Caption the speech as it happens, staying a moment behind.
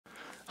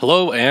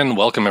Hello and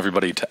welcome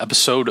everybody to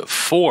episode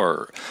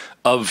 4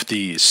 of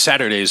the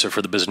Saturdays Are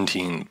for the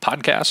Byzantine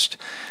podcast.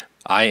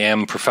 I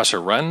am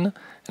Professor Wren,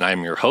 and I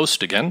am your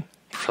host again.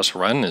 Professor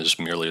Wren is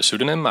merely a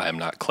pseudonym. I am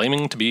not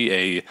claiming to be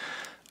a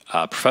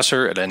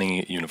professor at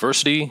any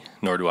university,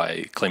 nor do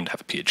I claim to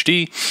have a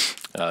PhD.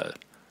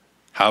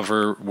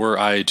 However, were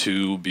I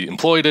to be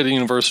employed at a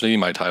university,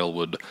 my title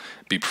would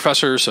be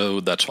professor, so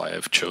that's why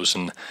I've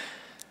chosen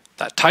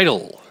that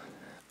title.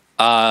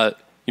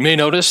 You may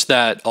notice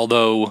that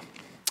although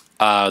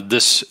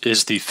this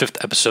is the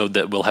 5th episode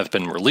that will have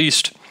been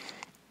released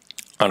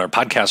on our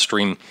podcast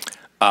stream,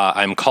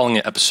 I'm calling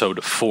it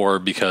episode 4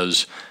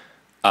 because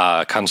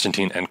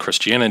Constantine and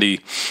Christianity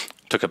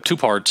took up 2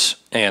 parts,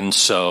 and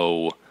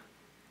so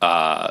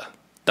that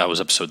was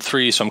episode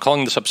 3. So I'm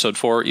calling this episode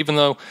 4, even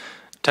though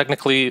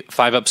technically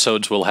 5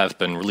 episodes will have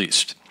been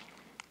released.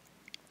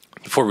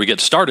 Before we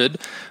get started,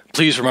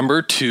 please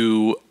remember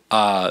to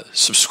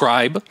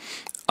subscribe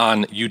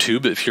on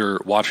YouTube. If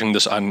you're watching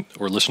this on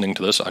or listening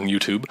to this on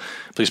YouTube,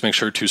 please make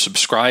sure to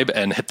subscribe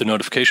and hit the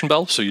notification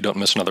bell so you don't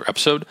miss another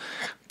episode.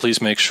 Please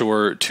make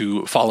sure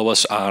to follow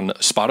us on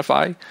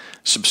Spotify,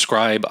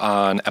 subscribe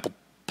on Apple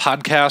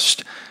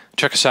Podcast,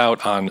 check us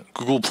out on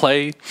Google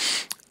Play,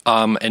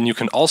 and you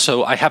can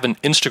also, I have an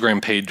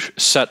Instagram page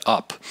set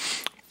up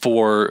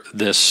for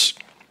this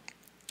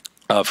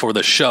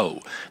show.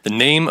 The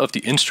name of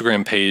the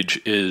Instagram page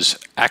is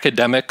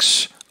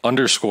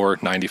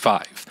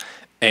academics_95.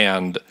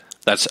 And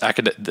that's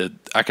the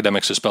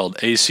academics is spelled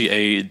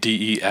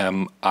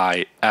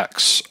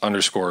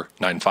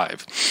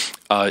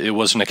ACADEMIX_95. It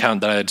was an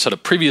account that I had set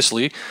up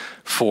previously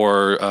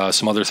for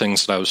some other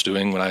things that I was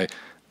doing when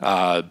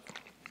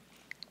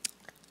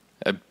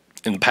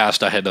in the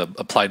past I had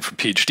applied for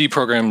PhD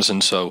programs,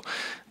 and so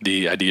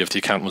the idea of the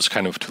account was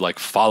kind of to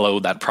follow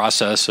that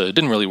process. It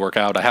didn't really work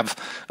out. I have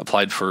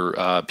applied for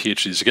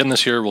PhDs again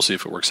this year. We'll see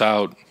if it works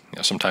out.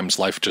 Sometimes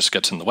life just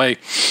gets in the way.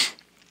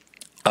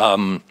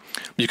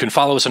 You can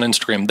follow us on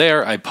Instagram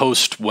there. I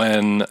post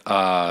when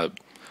the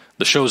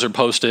shows are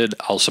posted.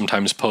 I'll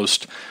sometimes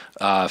post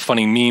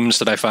funny memes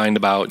that I find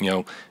about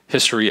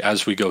history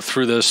as we go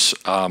through this,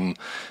 and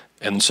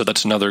so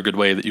that's another good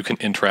way that you can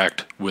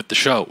interact with the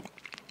show.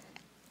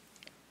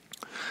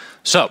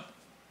 So,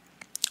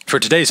 for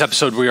today's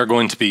episode, we are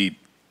going to be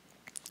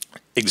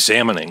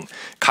examining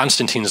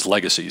Constantine's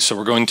legacy. So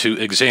we're going to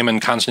examine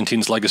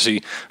Constantine's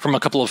legacy from a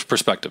couple of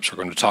perspectives. We're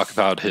going to talk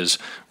about his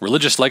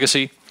religious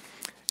legacy,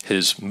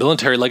 his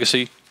military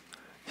legacy,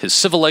 his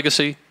civil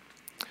legacy,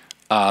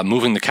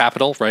 moving the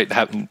capital, right?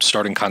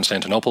 Starting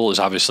Constantinople is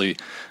obviously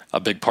a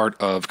big part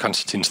of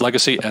Constantine's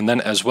legacy. And then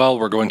as well,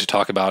 we're going to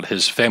talk about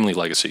his family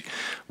legacy.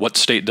 What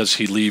state does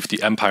he leave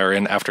the empire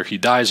in after he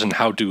dies, and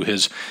how do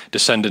his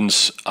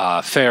descendants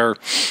fare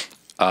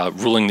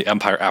ruling the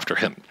empire after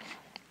him?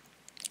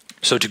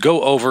 So to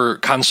go over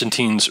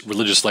Constantine's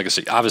religious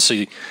legacy,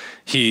 obviously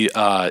he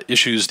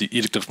issues the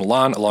Edict of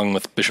Milan along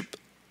with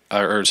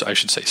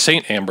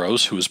St.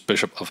 Ambrose, who was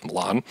Bishop of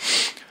Milan,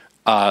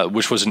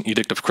 which was an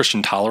edict of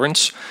Christian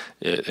tolerance.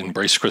 It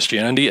embraced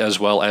Christianity as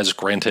well as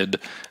granted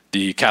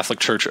the Catholic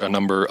Church a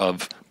number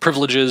of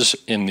privileges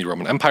in the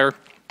Roman Empire.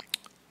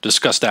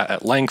 Discussed that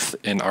at length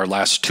in our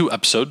last 2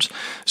 episodes.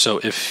 So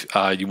if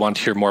you want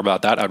to hear more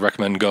about that, I'd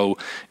recommend go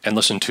and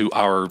listen to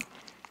our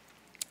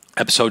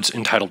episodes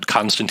entitled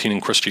Constantine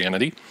and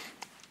Christianity.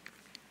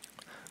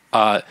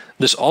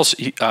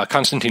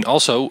 Constantine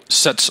also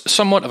sets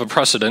somewhat of a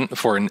precedent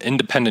for an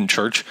independent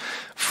church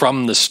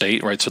from the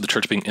state, right? So the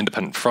church being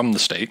independent from the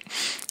state,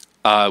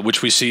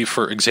 which we see,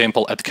 for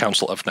example, at the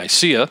Council of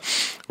Nicaea,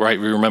 right?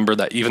 We remember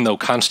that even though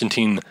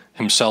Constantine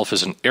himself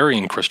is an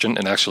Arian Christian,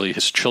 and actually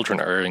his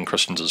children are Arian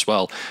Christians as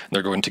well,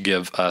 they're going to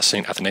give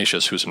St.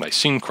 Athanasius, who's a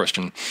Nicene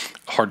Christian,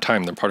 a hard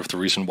time. They're part of the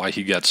reason why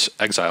he gets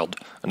exiled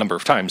a number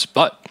of times.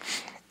 But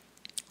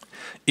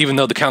even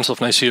though the Council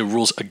of Nicaea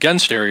rules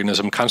against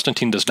Arianism,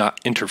 Constantine does not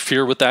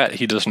interfere with that.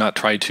 He does not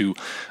try to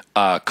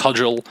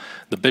cudgel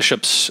the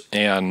bishops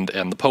and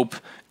the Pope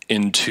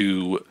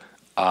into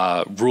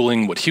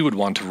ruling what he would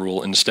want to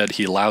rule. Instead,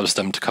 he allows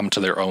them to come to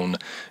their own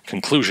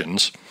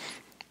conclusions.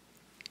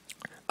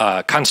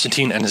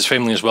 Constantine and his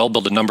family as well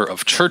built a number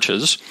of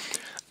churches.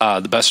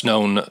 The best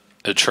known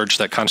church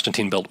that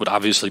Constantine built would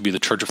obviously be the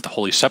Church of the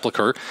Holy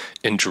Sepulchre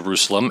in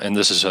Jerusalem, and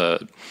this is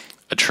a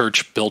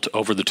church built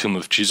over the tomb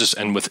of Jesus,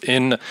 and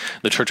within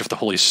the Church of the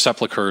Holy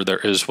Sepulchre, there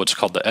is what's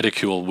called the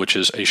Edicule, which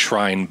is a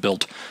shrine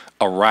built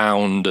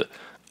around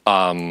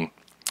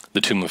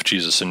the tomb of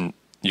Jesus. And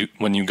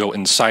when you go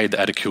inside the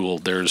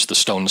Edicule, there's the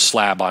stone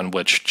slab on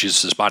which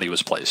Jesus' body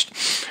was placed.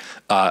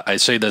 I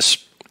say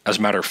this as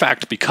a matter of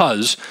fact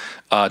because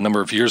a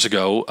number of years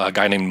ago, a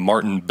guy named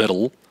Martin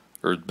Biddles,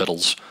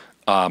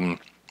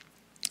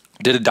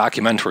 did a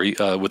documentary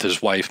with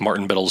his wife.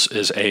 Martin Biddles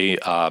is a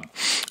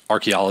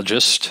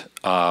archaeologist.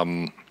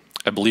 I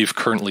believe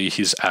currently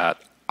he's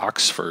at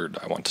Oxford,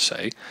 I want to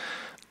say.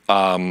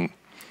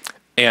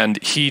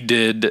 And he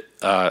did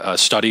a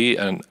study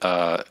and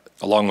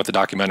along with the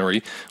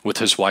documentary with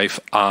his wife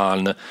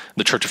on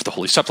the Church of the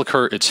Holy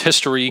Sepulchre, its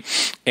history,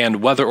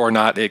 and whether or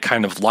not it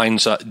kind of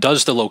lines up.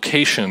 Does the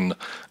location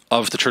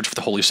of the Church of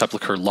the Holy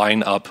Sepulchre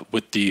line up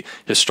with the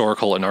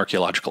historical and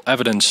archaeological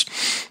evidence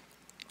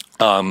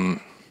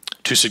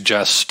to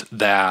suggest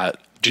that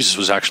Jesus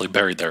was actually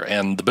buried there?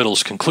 And the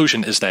Biddle's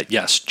conclusion is that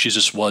yes,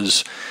 Jesus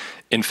was,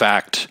 in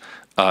fact,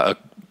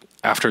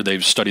 after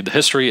they've studied the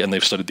history and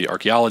they've studied the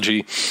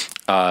archaeology,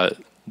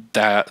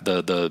 that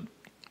the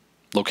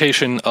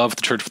location of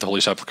the Church of the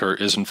Holy Sepulchre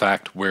is, in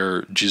fact,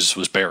 where Jesus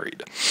was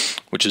buried,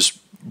 which is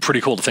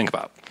pretty cool to think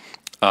about.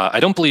 I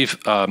don't believe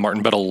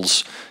Martin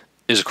Biddles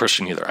is a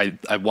Christian either.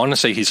 I want to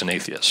say he's an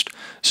atheist,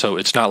 so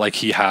it's not like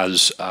he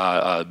has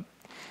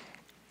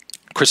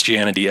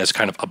Christianity as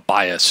kind of a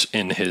bias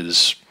in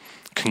his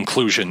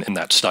conclusion in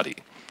that study.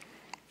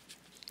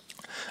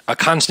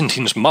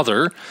 Constantine's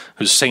mother,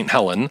 who's Saint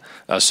Helen,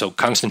 so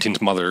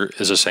Constantine's mother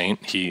is a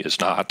saint, he is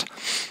not.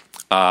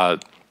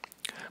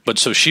 But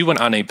so she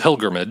went on a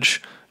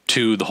pilgrimage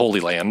to the Holy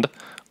Land,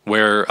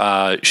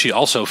 where she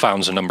also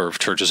founds a number of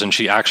churches, and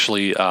she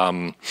actually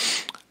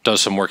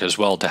does some work as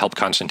well to help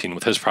Constantine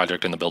with his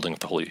project in the building of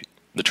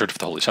the Church of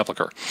the Holy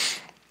Sepulchre.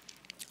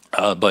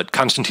 But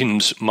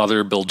Constantine's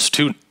mother builds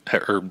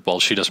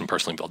she doesn't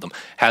personally build them,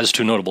 has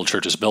two notable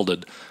churches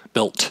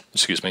built.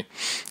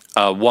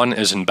 One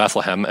is in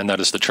Bethlehem, and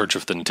that is the Church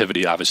of the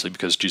Nativity, obviously,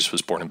 because Jesus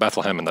was born in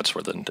Bethlehem, and that's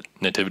where the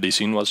nativity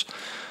scene was.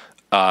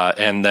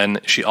 And then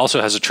she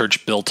also has a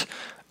church built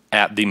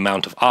at the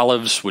Mount of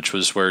Olives, which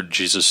was where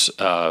Jesus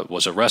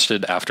was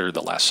arrested after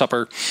the Last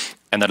Supper,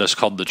 and that is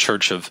called the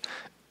Church of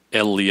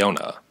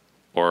Eliona,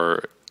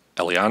 or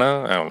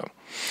Eliana, I don't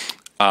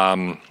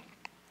know.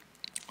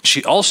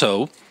 She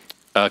also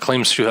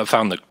claims to have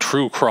found the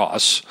true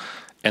cross,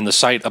 and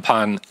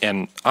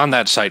on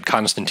that site,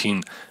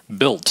 Constantine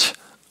built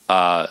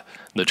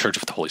the Church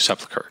of the Holy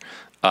Sepulchre.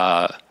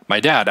 My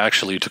dad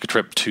actually took a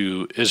trip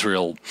to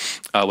Israel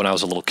when I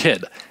was a little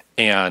kid,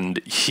 and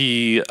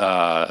he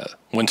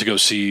went to go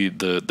see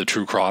the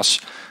true cross,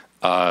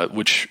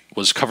 which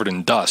was covered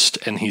in dust,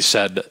 and he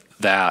said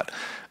that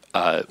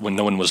when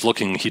no one was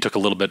looking, he took a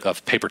little bit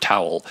of paper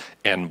towel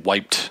and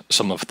wiped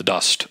some of the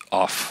dust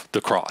off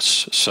the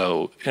cross.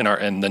 So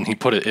and then he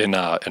put it in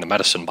a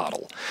medicine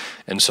bottle,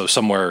 and so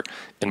somewhere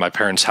in my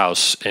parents'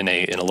 house in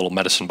a little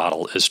medicine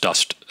bottle is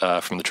dust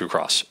from the true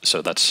cross.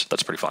 So that's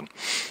pretty fun.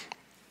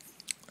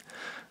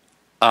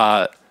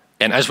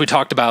 And as we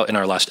talked about in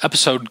our last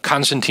episode,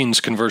 Constantine's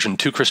conversion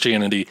to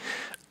Christianity,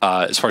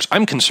 as far as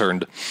I'm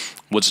concerned,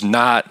 was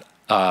not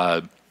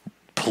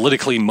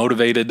politically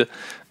motivated.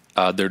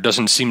 There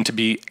doesn't seem to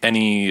be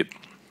any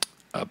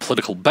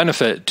political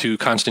benefit to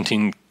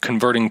Constantine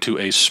converting to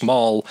a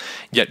small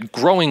yet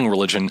growing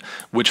religion,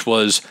 which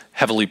was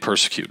heavily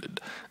persecuted.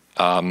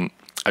 I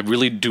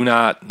really do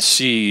not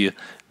see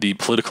the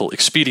political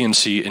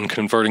expediency in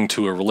converting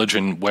to a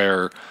religion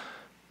where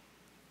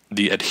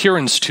the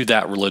adherents to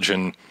that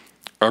religion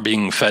are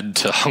being fed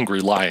to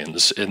hungry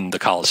lions in the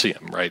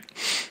Colosseum, right?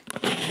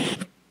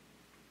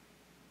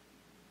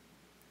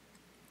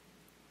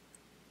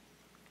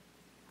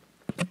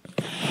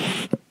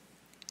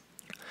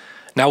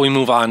 Now we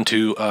move on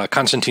to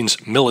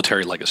Constantine's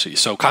military legacy.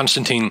 So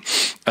Constantine,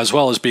 as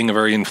well as being a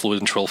very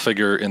influential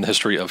figure in the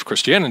history of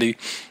Christianity,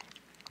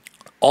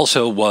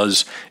 also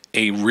was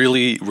a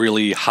really,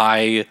 really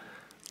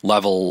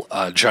high-level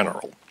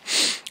general.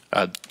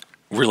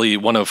 Really,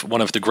 one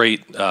of the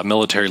great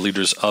military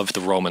leaders of the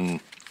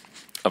Roman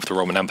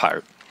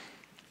Empire.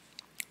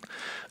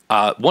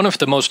 One of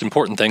the most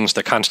important things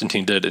that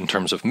Constantine did in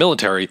terms of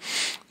military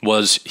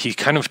was he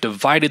kind of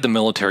divided the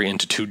military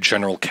into two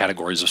general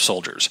categories of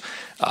soldiers.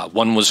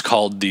 One was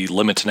called the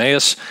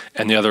Limitaneus,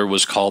 and the other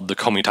was called the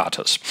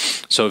Comitatus.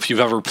 So if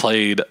you've ever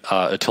played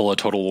Attila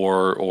Total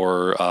War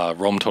or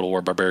Rome Total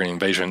War Barbarian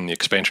Invasion, the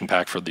expansion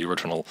pack for the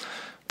original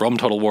Rome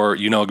Total War,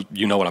 you know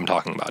what I'm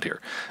talking about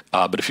here.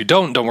 But if you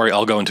don't worry,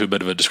 I'll go into a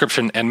bit of a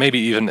description, and maybe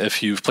even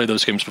if you've played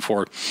those games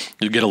before,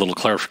 you'll get a little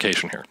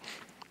clarification here.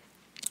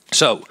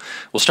 So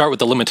we'll start with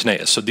the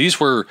Limitaneus. So these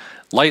were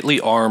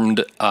lightly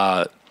armed,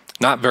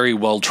 not very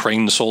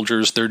well-trained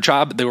soldiers. Their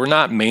job, they were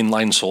not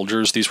mainline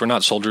soldiers. These were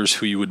not soldiers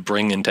who you would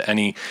bring into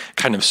any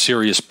kind of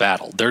serious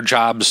battle. Their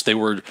jobs, they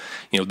were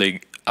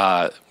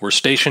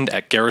stationed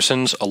at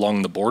garrisons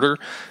along the border.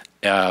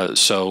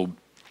 So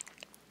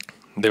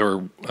they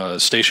were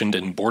stationed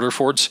in border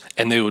forts,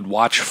 and they would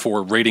watch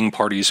for raiding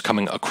parties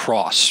coming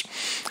across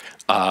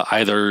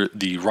either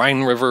the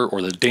Rhine River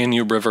or the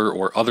Danube River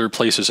or other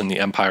places in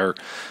the empire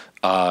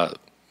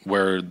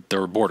where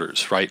there were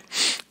borders, right?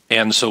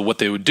 And so what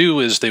they would do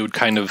is they would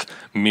kind of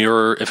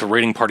mirror, if a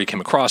raiding party came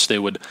across, they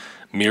would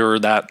mirror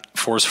that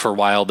force for a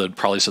while. They'd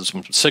probably set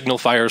some signal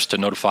fires to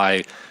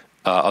notify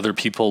other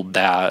people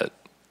that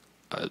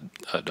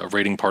a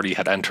raiding party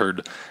had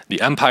entered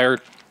the empire,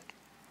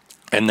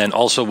 and then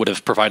also would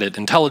have provided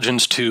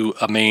intelligence to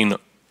a main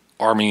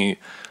army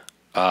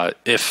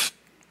if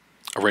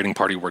a raiding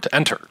party were to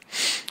enter.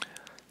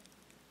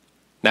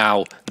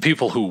 Now, the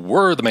people who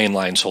were the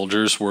mainline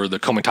soldiers were the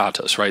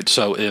comitatus, right?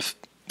 So if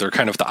They're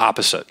kind of the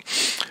opposite.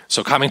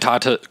 So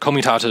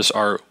comitatus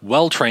are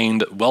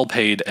well-trained,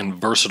 well-paid, and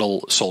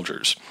versatile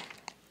soldiers.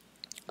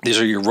 These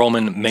are your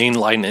Roman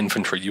mainline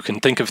infantry. You can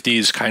think of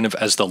these kind of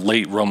as the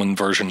late Roman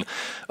version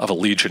of a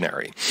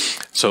legionary.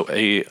 So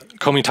a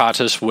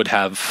comitatus would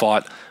have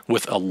fought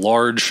with a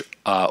large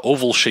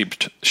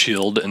oval-shaped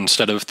shield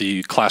instead of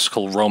the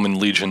classical Roman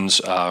legion's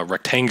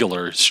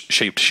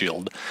rectangular-shaped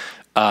shield.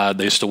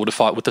 They still would have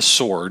fought with a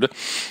sword.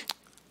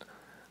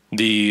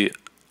 The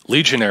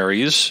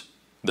legionaries,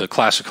 the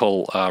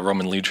classical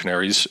Roman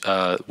legionaries,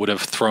 would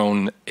have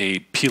thrown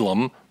a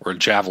pilum, or a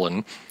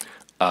javelin,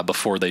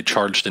 before they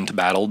charged into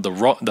battle.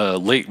 The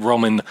late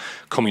Roman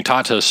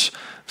comitatus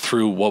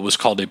threw what was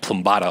called a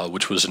plumbata,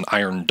 which was an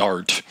iron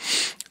dart.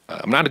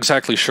 I'm not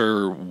exactly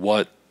sure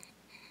what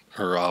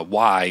or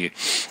why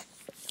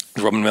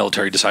the Roman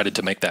military decided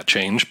to make that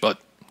change,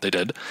 but they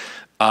did.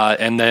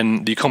 And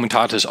then the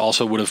comitatus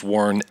also would have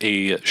worn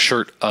a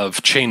shirt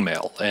of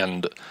chainmail,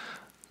 and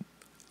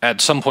at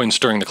some points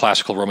during the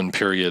classical Roman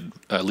period,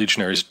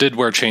 legionaries did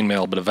wear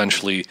chainmail, but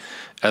eventually,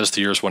 as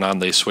the years went on,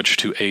 they switched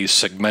to a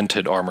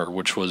segmented armor,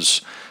 which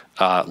was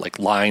like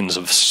lines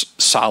of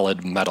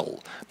solid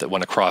metal that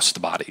went across the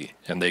body,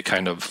 and they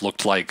kind of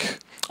looked like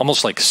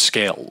almost like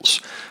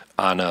scales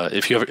on a,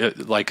 if you ever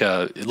like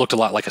it looked a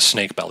lot like a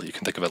snake belly. You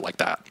can think of it like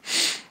that.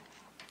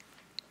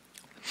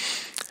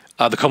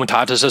 The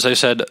comitatus, as I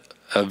said,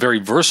 very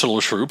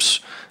versatile troops.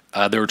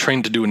 They were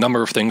trained to do a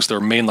number of things. They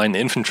were mainline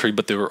infantry,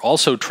 but they were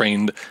also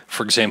trained,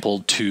 for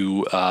example,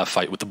 to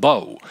fight with the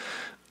bow.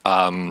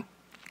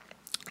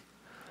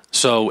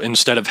 So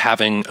instead of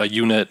having a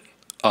unit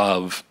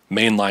of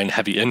mainline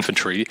heavy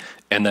infantry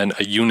and then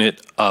a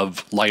unit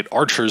of light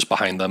archers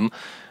behind them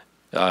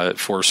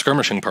for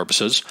skirmishing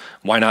purposes,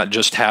 why not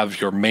just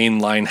have your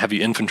mainline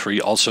heavy infantry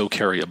also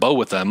carry a bow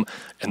with them,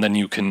 and then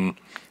you can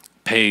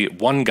pay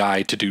one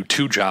guy to do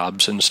two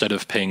jobs instead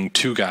of paying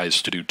two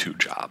guys to do two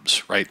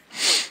jobs, right?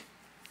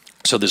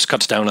 So this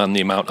cuts down on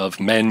the amount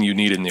of men you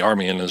need in the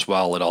army, and as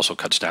well, it also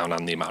cuts down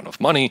on the amount of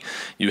money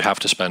you have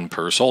to spend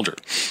per soldier.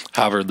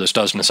 However, this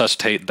does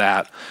necessitate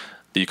that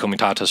the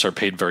comitatus are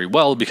paid very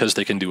well because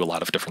they can do a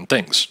lot of different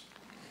things.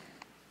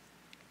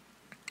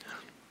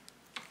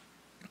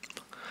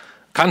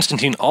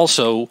 Constantine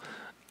also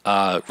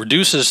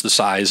reduces the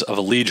size of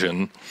a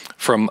legion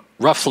from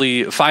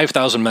roughly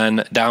 5,000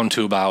 men down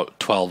to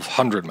about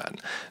 1,200 men.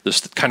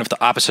 This is kind of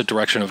the opposite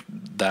direction of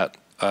that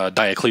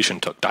Diocletian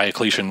took.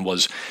 Diocletian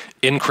was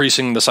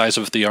increasing the size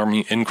of the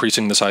army,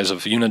 increasing the size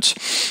of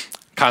units.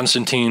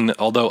 Constantine,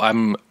 although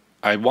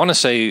I want to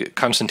say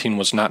Constantine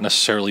was not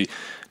necessarily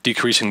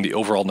decreasing the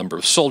overall number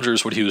of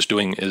soldiers, what he was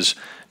doing is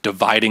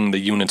dividing the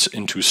units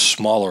into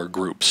smaller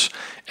groups.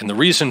 And the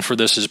reason for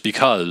this is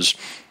because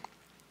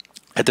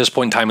at this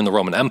point in time in the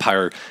Roman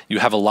Empire, you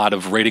have a lot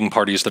of raiding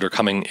parties that are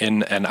coming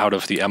in and out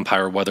of the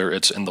empire, whether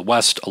it's in the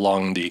west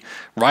along the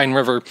Rhine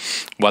River,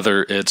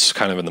 whether it's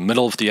kind of in the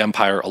middle of the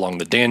empire along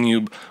the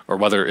Danube, or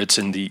whether it's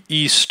in the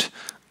east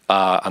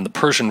on the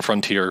Persian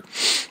frontier.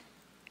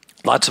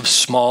 Lots of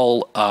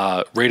small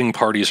raiding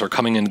parties are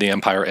coming into the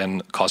empire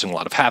and causing a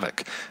lot of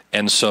havoc.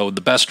 And so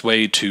the best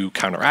way to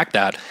counteract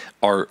that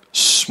are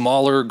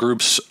smaller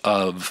groups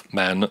of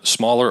men,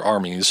 smaller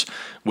armies,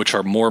 which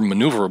are more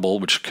maneuverable,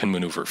 which can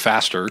maneuver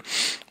faster,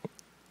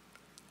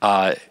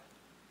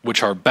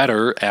 which are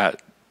better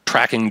at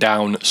tracking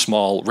down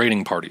small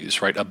raiding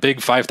parties, right? A big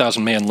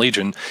 5,000-man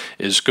legion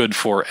is good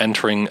for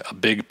entering a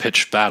big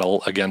pitched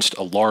battle against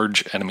a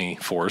large enemy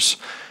force,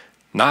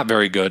 not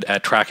very good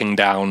at tracking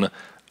down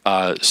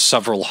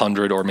several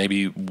hundred or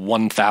maybe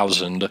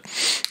 1,000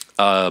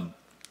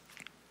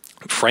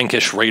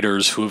 Frankish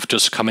raiders who have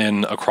just come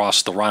in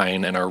across the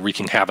Rhine and are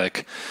wreaking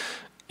havoc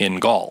in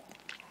Gaul.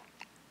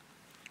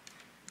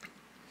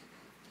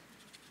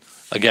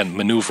 Again,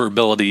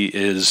 maneuverability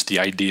is the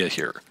idea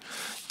here.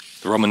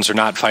 The Romans are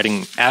not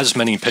fighting as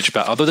many pitch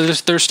battles, although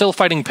they're still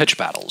fighting pitch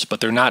battles, but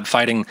they're not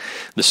fighting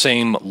the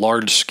same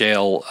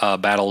large-scale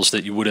battles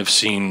that you would have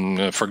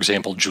seen, for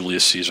example,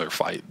 Julius Caesar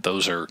fight.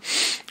 They're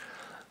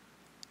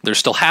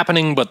still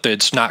happening, but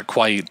it's not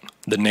quite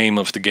the name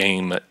of the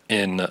game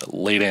in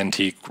late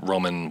antique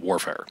Roman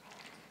warfare.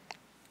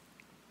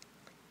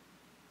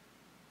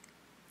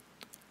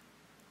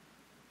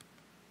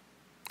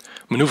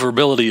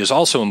 Maneuverability is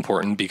also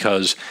important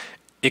because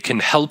it can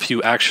help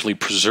you actually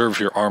preserve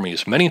your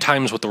armies. Many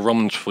times what the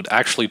Romans would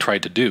actually try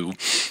to do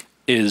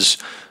is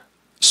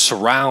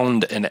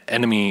surround an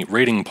enemy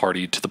raiding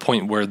party to the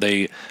point where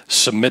they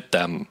submit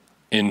them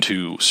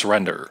into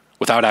surrender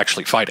without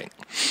actually fighting.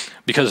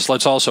 Because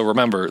let's also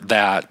remember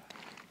that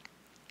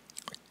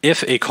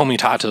if a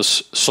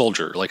comitatus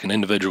soldier, like an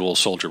individual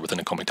soldier within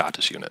a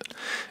comitatus unit,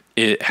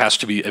 it has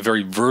to be a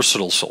very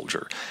versatile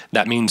soldier.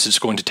 That means it's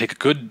going to take a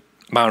good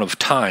amount of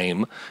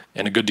time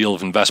and a good deal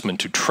of investment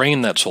to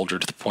train that soldier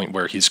to the point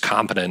where he's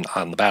competent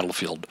on the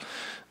battlefield,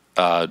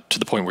 to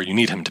the point where you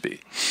need him to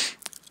be.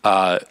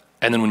 And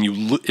then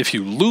if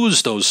you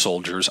lose those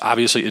soldiers,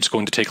 obviously it's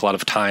going to take a lot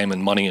of time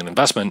and money and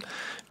investment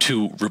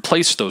to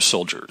replace those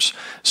soldiers.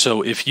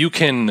 So if you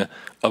can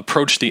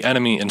approach the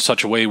enemy in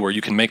such a way where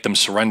you can make them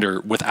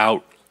surrender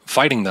without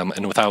fighting them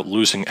and without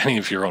losing any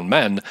of your own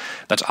men,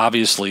 that's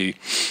obviously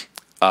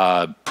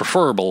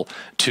preferable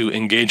to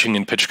engaging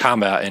in pitched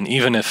combat. And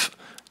even if,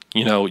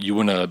 you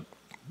win a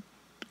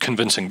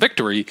convincing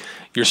victory,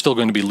 you're still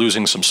going to be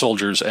losing some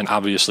soldiers, and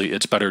obviously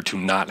it's better to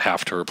not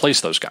have to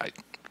replace those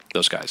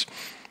guys.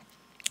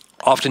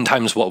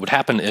 Oftentimes what would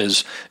happen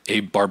is a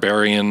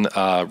barbarian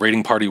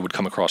raiding party would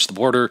come across the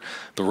border.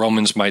 The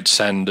Romans might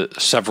send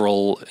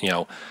several,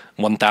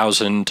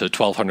 1,000 to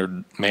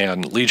 1,200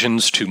 man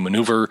legions to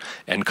maneuver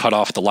and cut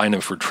off the line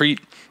of retreat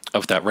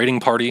of that raiding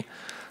party.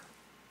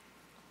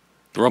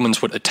 The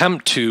Romans would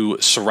attempt to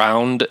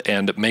surround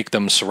and make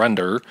them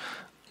surrender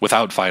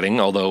without fighting,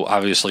 although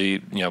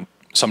obviously,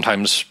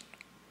 sometimes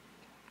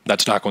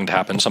that's not going to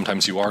happen.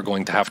 Sometimes you are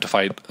going to have to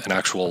fight an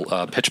actual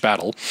pitched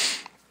battle.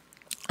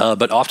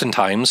 But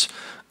oftentimes,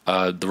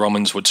 the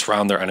Romans would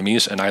surround their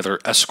enemies and either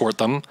escort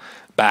them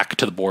back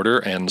to the border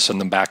and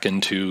send them back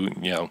into,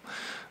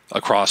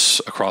 across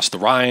the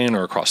Rhine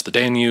or across the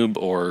Danube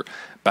or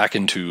back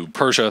into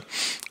Persia.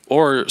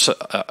 Or,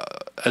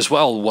 as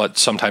well, what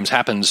sometimes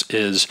happens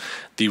is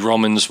the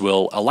Romans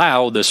will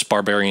allow this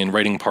barbarian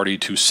raiding party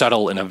to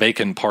settle in a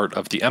vacant part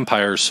of the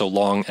empire so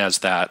long as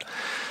that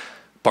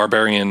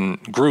barbarian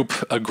group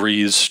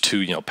agrees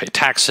to, pay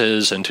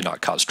taxes and to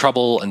not cause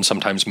trouble, and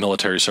sometimes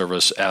military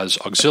service as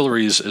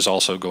auxiliaries is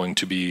also going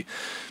to be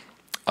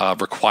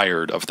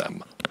required of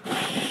them.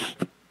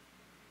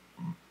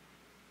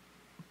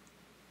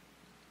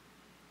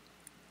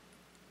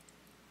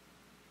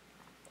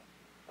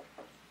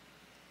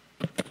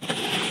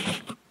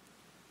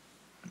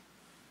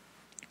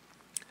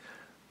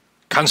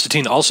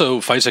 Constantine also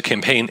fights a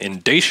campaign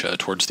in Dacia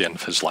towards the end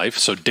of his life.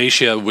 So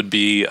Dacia would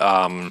be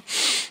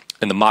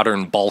in the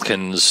modern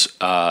Balkans,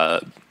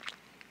 kind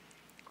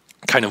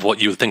of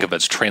what you would think of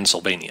as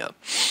Transylvania.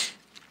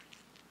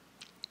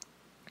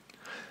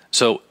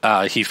 So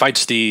he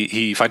fights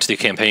the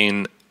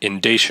campaign in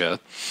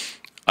Dacia.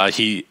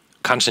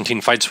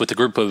 Constantine fights with a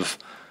group of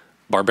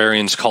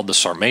barbarians called the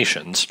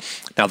Sarmatians.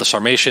 Now, the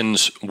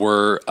Sarmatians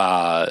were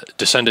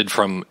descended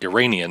from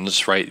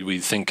Iranians, right?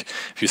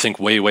 If you think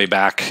way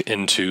back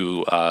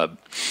into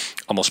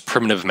almost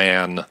primitive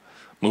man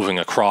moving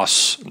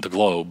across the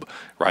globe,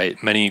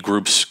 right? Many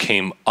groups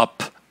came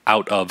up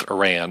out of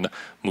Iran,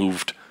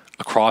 moved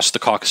across the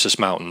Caucasus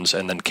Mountains,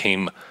 and then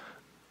came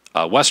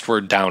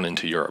westward down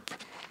into Europe.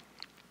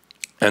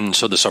 And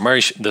so the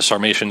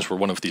Sarmatians were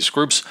one of these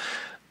groups.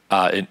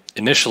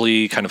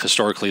 Initially, kind of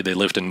historically, they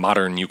lived in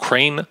modern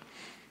Ukraine,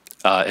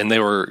 and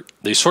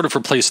they sort of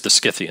replaced the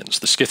Scythians.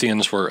 The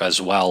Scythians were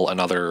as well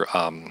another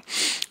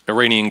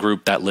Iranian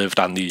group that lived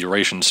on the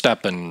Eurasian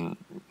steppe, and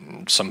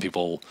some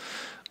people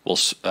will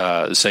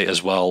say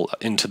as well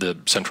into the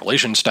Central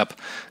Asian steppe.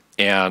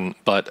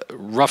 But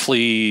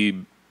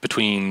roughly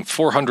between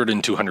 400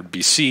 and 200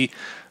 BC,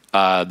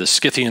 the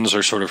Scythians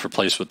are sort of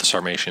replaced with the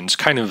Sarmatians,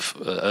 kind of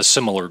a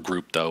similar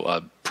group,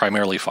 though,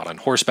 primarily fought on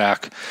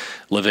horseback,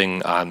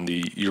 living on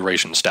the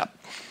Eurasian steppe.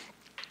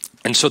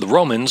 And so the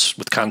Romans,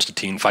 with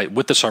Constantine, fight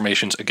with the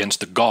Sarmatians against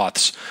the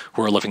Goths,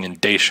 who are living in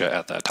Dacia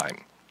at that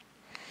time.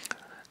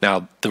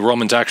 Now, the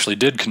Romans actually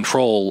did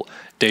control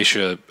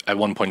Dacia at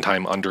one point in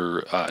time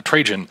under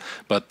Trajan,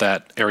 but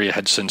that area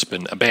had since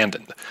been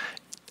abandoned.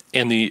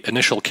 And the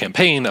initial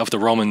campaign of the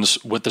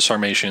Romans with the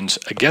Sarmatians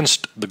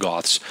against the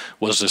Goths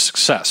was a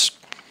success.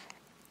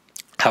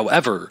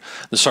 However,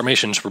 the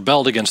Sarmatians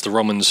rebelled against the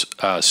Romans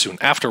soon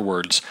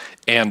afterwards,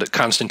 and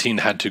Constantine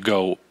had to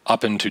go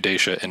up into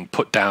Dacia and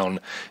put down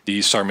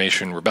the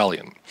Sarmatian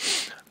rebellion.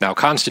 Now,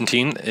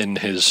 Constantine, in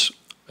his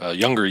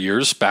younger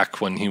years, back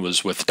when he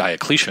was with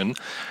Diocletian,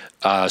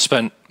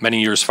 spent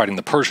many years fighting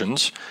the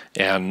Persians,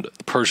 and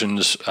the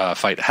Persians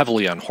fight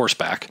heavily on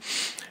horseback,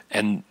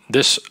 and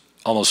this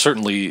almost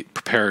certainly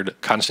prepared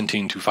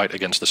Constantine to fight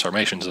against the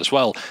Sarmatians as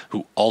well,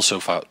 who also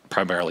fought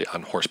primarily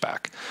on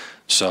horseback.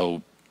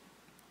 So,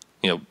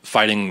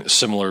 fighting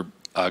similar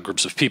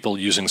groups of people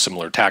using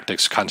similar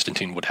tactics,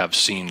 Constantine would have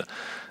seen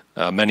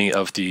many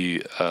of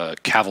the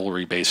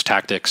cavalry-based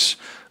tactics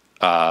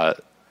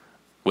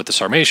with the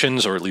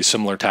Sarmatians, or at least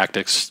similar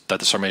tactics that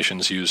the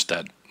Sarmatians used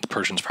that the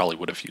Persians probably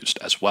would have used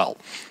as well.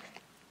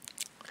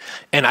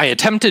 And I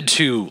attempted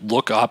to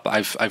look up,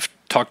 I've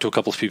talked to a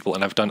couple of people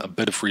and I've done a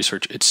bit of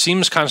research. It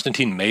seems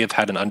Constantine may have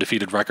had an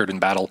undefeated record in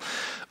battle,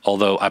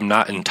 although I'm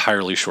not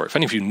entirely sure. If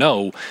any of you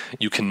know,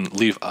 you can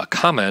leave a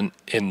comment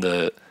in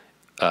the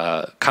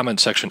comment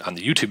section on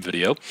the YouTube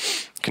video.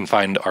 You can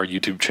find our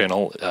YouTube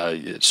channel,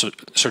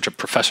 search up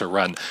Professor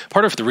Wren.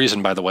 Part of the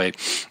reason, by the way,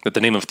 that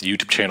the name of the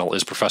YouTube channel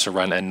is Professor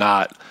Wren and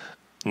not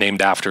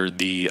named after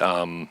the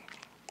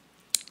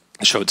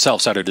show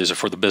itself, Saturdays Are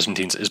for the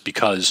Byzantines, is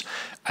because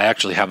I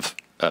actually have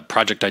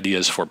project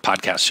ideas for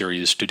podcast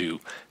series to do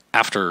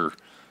after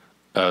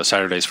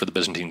Saturdays for the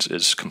Byzantines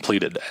is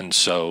completed. And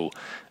so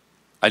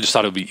I just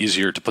thought it would be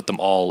easier to put them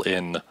all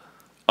in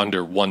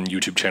under one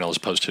YouTube channel as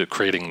opposed to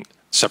creating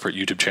separate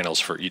YouTube channels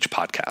for each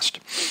podcast.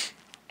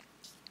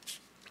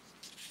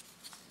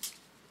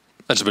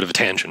 That's a bit of a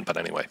tangent, but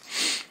anyway.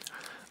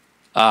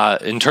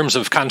 In terms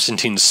of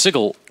Constantine's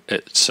civil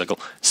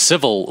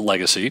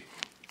legacy,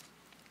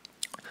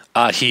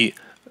 he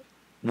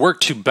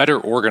worked to better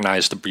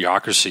organize the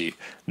bureaucracy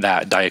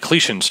that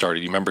Diocletian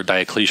started. You remember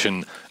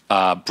Diocletian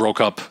broke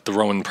up the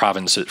Roman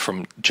provinces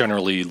from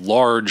generally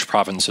large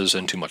provinces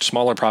into much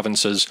smaller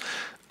provinces,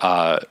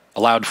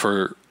 allowed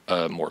for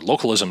more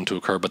localism to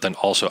occur, but then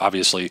also,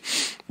 obviously,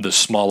 the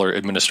smaller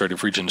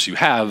administrative regions you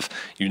have,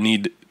 you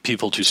need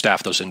people to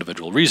staff those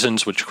individual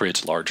regions, which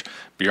creates a large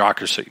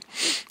bureaucracy.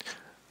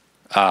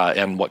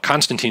 And what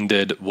Constantine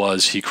did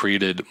was he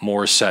created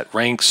more set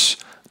ranks,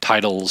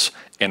 titles,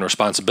 and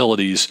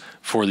responsibilities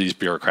for these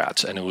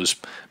bureaucrats. And it was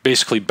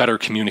basically better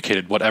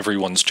communicated what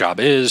everyone's job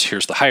is.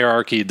 Here's the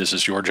hierarchy. This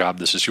is your job.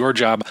 This is your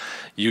job.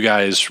 You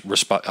guys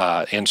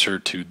answer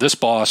to this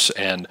boss,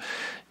 and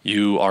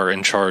you are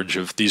in charge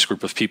of these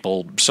group of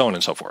people, so on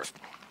and so forth.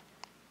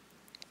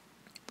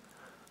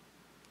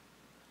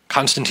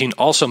 Constantine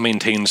also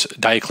maintains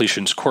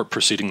Diocletian's court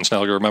proceedings.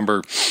 Now, you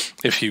remember,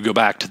 if you go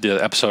back to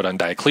the episode on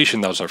Diocletian,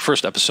 that was our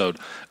first episode,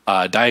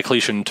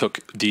 Diocletian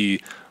took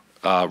the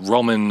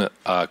Roman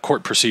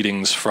court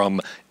proceedings from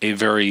a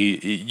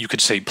very, you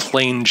could say,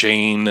 plain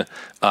Jane,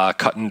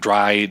 cut and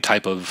dry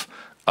type of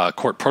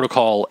court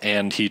protocol,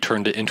 and he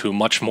turned it into a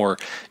much more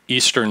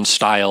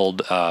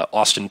Eastern-styled,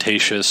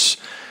 ostentatious,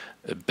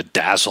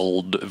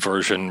 bedazzled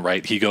version,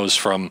 right? He goes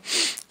from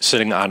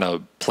sitting on a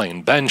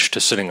plain bench to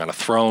sitting on a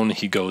throne.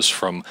 He goes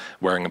from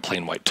wearing a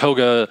plain white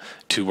toga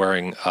to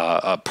wearing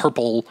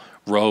purple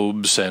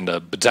robes and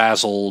a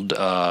bedazzled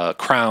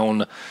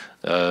crown.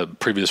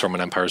 Previous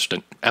Roman emperors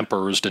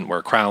didn't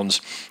wear crowns,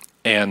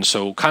 and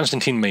so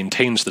Constantine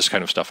maintains this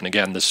kind of stuff. And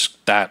again, the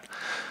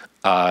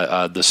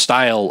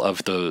style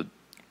of the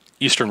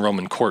Eastern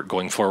Roman court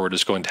going forward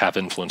is going to have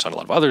influence on a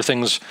lot of other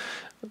things.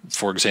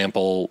 For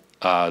example,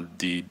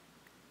 the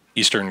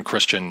Eastern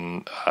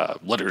Christian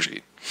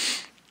liturgy.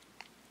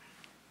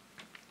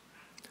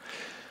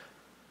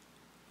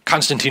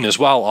 Constantine as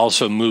well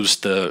also moves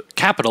the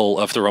capital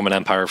of the Roman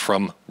Empire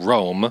from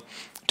Rome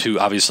to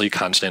obviously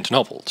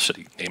Constantinople, the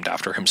city named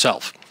after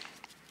himself.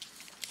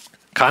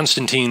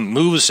 Constantine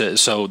moves it,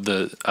 so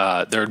there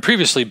had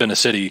previously been a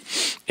city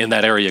in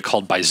that area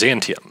called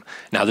Byzantium.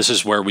 Now this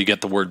is where we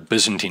get the word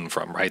Byzantine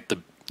from, right?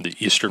 The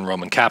Eastern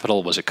Roman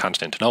capital was at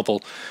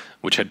Constantinople,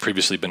 which had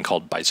previously been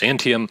called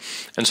Byzantium,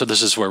 and so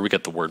this is where we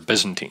get the word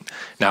Byzantine.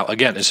 Now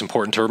again, it's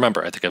important to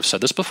remember, I think I've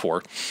said this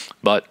before,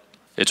 but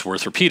it's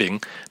worth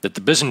repeating, that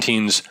the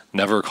Byzantines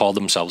never called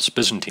themselves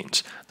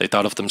Byzantines. They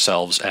thought of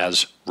themselves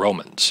as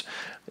Romans.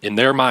 In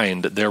their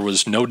mind, there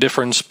was no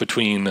difference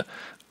between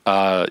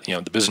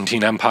the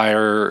Byzantine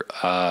Empire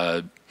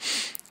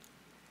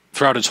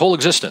throughout its whole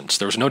existence.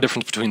 There was no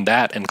difference between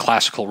that and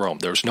classical Rome.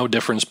 There was no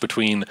difference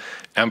between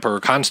Emperor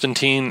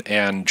Constantine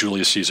and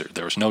Julius Caesar.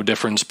 There was no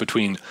difference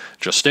between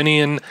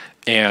Justinian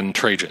and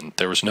Trajan.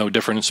 There was no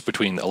difference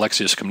between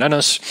Alexius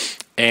Comnenus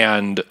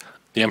and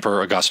the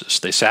Emperor Augustus.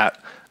 They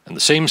sat in the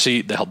same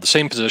seat, they held the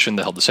same position,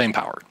 they held the same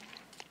power.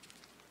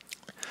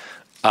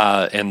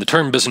 And the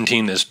term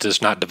Byzantine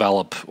does not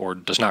develop or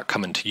does not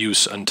come into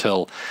use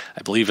until,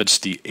 I believe it's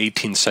the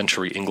 18th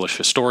century English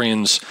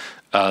historians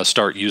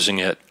start using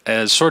it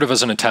as sort of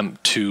as an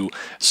attempt to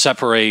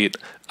separate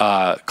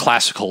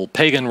classical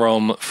pagan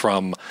Rome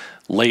from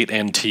late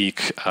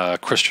antique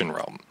Christian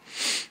Rome.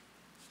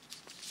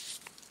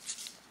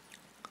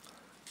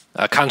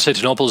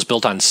 Constantinople is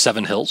built on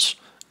 7 hills,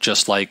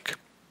 just like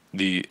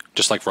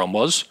Rome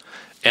was.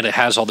 And it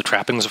has all the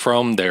trappings of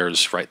Rome.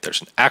 There's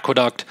an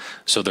aqueduct,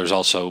 so there's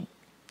also,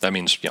 that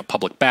means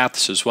public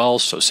baths as well.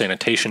 So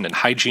sanitation and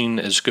hygiene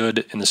is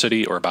good in the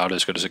city, or about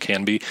as good as it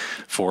can be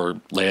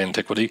for late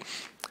antiquity.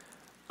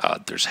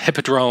 There's a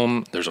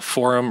hippodrome. There's a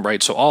forum,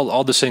 right? So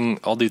all the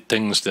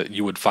things that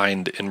you would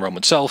find in Rome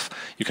itself,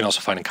 you can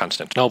also find in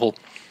Constantinople.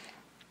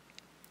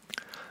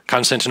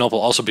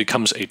 Constantinople also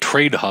becomes a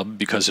trade hub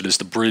because it is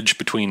the bridge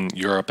between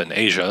Europe and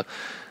Asia,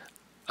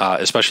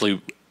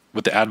 especially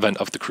with the advent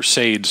of the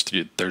Crusades.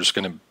 There's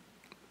going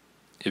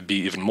to be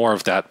even more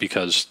of that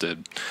because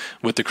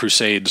with the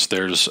Crusades,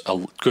 there's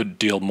a good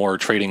deal more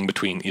trading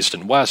between East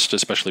and West,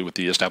 especially with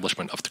the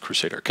establishment of the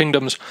Crusader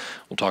kingdoms.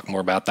 We'll talk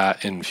more about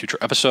that in future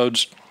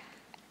episodes.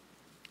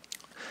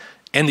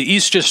 And the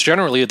East, just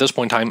generally at this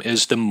point in time,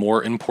 is the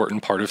more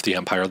important part of the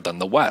empire than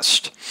the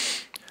West.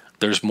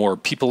 There's more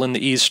people in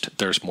the East.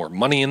 There's more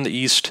money in the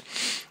East.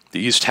 The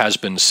East has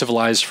been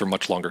civilized for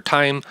much longer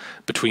time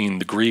between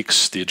the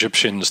Greeks, the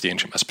Egyptians, the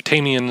ancient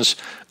Mesopotamians.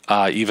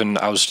 Even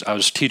I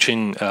was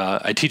teaching.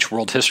 I teach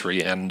world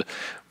history, and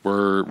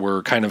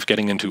we're kind of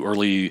getting into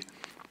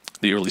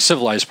the early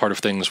civilized part of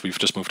things. We've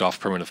just moved off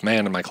primitive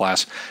man in my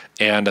class,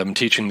 and I'm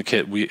teaching the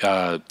kid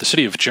the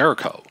city of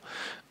Jericho,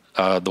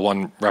 the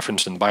one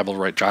referenced in the Bible,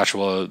 right?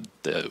 Joshua,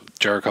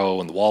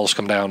 Jericho, and the walls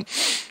come down,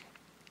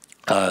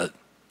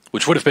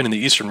 which would have been in the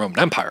Eastern Roman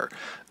Empire.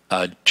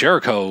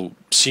 Jericho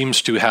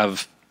seems to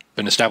have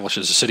been established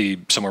as a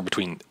city somewhere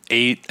between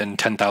 8,000 and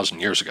 10,000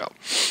 years ago.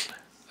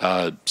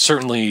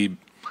 Certainly,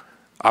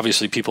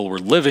 obviously, people were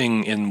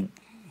living in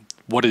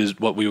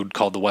what we would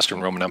call the Western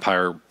Roman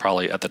Empire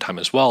probably at the time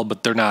as well,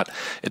 but they're not.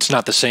 It's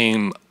not the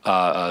same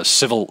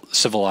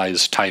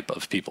civilized type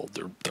of people.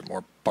 They're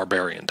more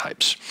barbarian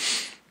types.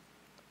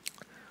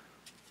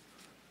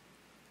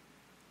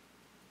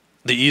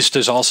 The East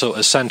is also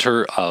a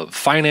center of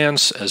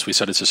finance. As we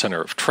said, it's a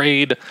center of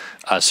trade,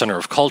 a center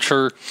of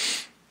culture,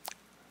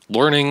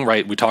 learning,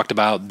 right? We talked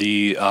about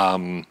the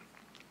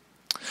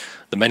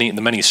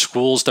many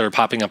schools that are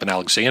popping up in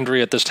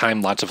Alexandria at this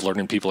time. Lots of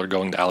learning people are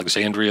going to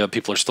Alexandria.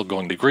 People are still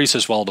going to Greece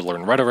as well to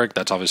learn rhetoric.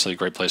 That's obviously a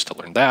great place to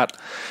learn that.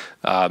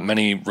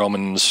 Many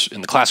Romans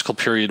in the classical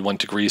period went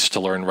to Greece to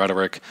learn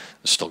rhetoric.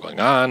 It's still going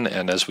on.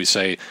 And as we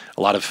say,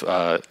 a lot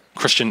of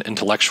Christian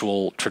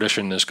intellectual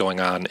tradition is going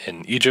on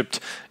in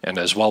Egypt. And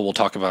as well, we'll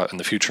talk about in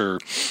the future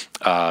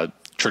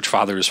church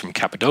fathers from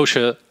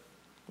Cappadocia,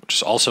 which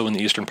is also in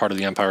the eastern part of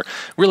the empire.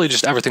 Really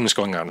just everything's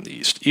going on in the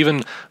east.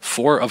 Even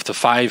 4 of the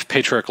 5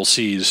 patriarchal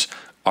sees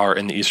are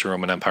in the Eastern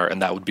Roman Empire,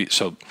 and that would be,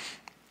 so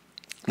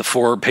the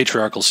 4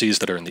 patriarchal sees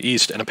that are in the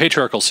east. And a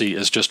patriarchal see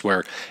is just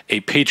where a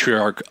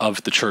patriarch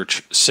of the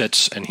church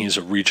sits, and he's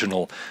a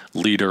regional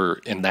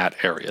leader in that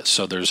area.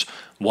 So there's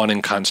one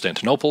in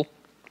Constantinople,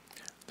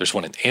 there's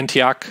one in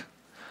Antioch,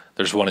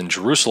 there's one in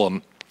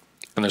Jerusalem,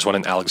 and there's one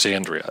in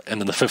Alexandria.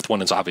 And then the 5th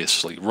one is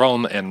obviously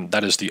Rome, and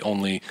that is the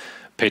only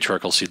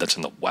patriarchal see that's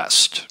in the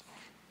west.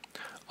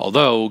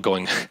 Although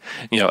going,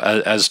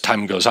 as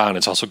time goes on,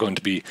 it's also going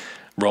to be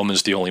Rome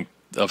is the only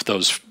of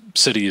those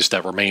cities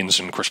that remains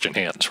in Christian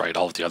hands, right?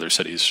 All of the other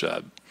cities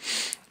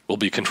will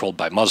be controlled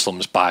by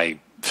Muslims by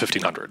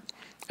 1500,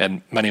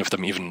 and many of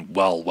them even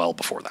well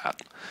before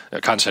that.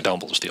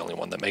 Constantinople is the only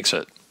one that makes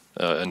it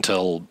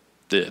until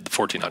the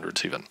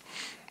 1400s even.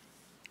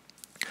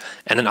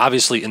 And then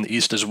obviously in the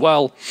east as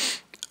well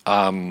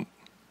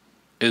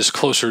is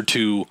closer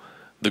to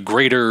the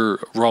greater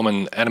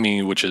Roman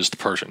enemy, which is the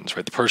Persians,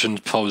 right? The Persians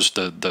posed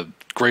the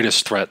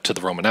greatest threat to the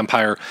Roman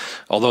Empire.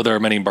 Although there are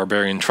many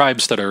barbarian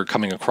tribes that are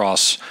coming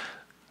across,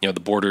 the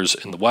borders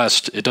in the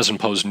west, it doesn't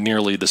pose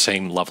nearly the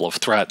same level of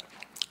threat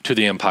to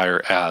the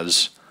empire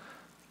as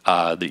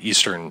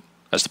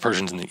the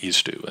Persians in the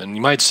east do. And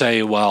you might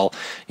say, well,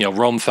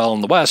 Rome fell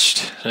in the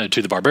west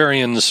to the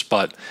barbarians,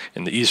 but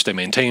in the east they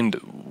maintained.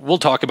 We'll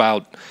talk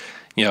about,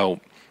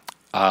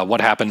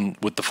 what happened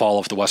with the fall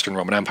of the Western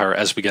Roman Empire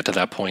as we get to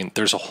that point.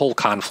 There's a whole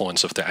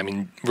confluence of things. I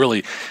mean,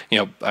 really,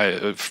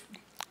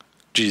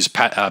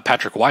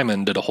 Patrick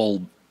Wyman did a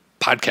whole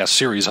podcast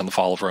series on the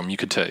fall of Rome. You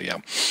could say,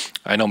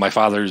 I know my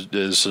father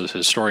is a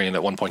historian.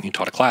 At one point, he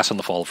taught a class on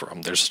the fall of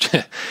Rome. There's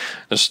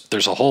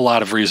a whole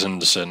lot of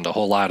reasons and a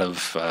whole lot of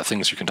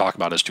things you can talk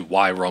about as to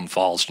why Rome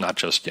falls. Not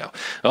just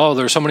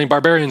there's so many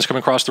barbarians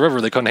coming across the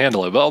river they couldn't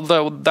handle it. Well,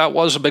 that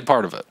was a big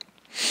part of it.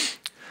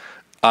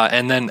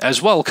 And then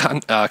as well,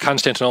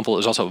 Constantinople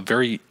is also a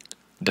very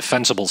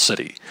defensible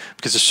city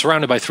because it's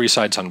surrounded by 3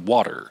 sides on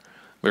water.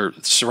 We're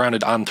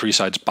surrounded on 3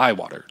 sides by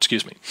water,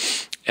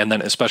 And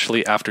then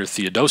especially after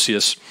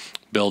Theodosius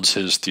builds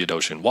his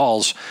Theodosian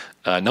walls,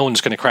 no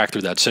one's going to crack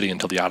through that city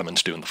until the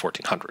Ottomans do in the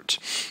 1400s.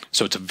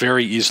 So it's a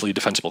very easily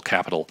defensible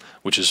capital,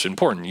 which is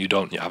important. You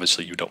don't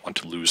want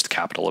to lose the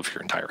capital of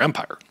your entire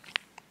empire.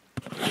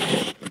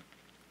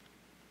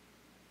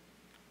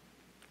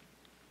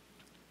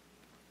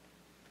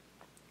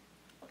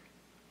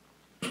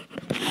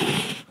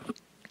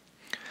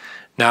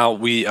 Now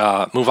we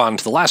move on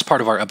to the last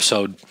part of our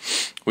episode,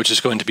 which is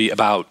going to be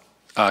about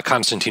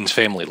Constantine's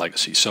family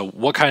legacy. So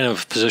what kind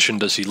of position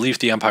does he leave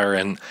the empire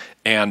in,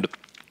 and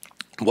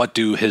what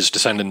do his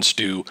descendants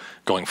do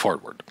going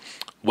forward?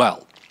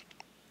 Well,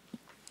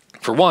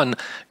 for one,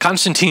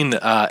 Constantine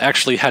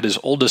actually had his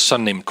oldest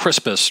son named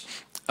Crispus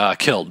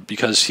killed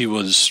because he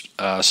was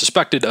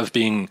suspected of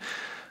being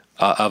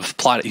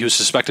he was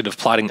suspected of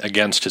plotting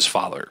against his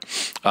father.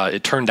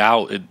 It turned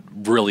out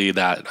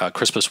that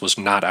Crispus was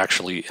not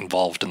actually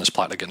involved in this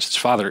plot against his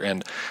father,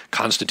 and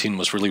Constantine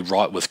was really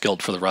wrought with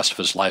guilt for the rest of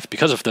his life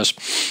because of this.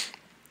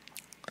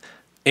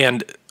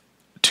 And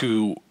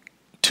to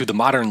the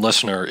modern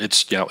listener, it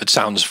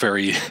sounds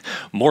very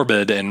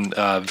morbid and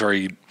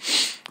very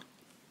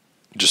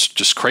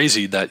just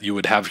crazy that you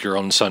would have your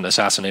own son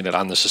assassinated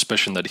on the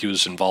suspicion that he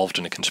was involved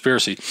in a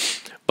conspiracy.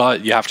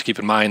 But you have to keep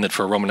in mind that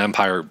for a Roman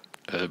Empire,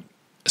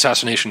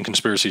 assassination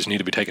conspiracies need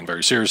to be taken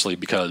very seriously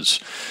because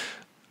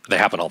they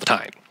happen all the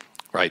time,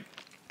 right?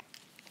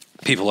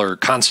 People are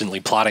constantly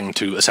plotting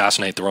to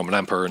assassinate the Roman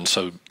Emperor, and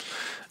so,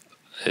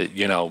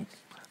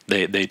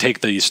 they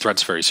take these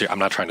threats very seriously. I'm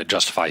not trying to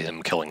justify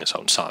him killing his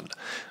own son,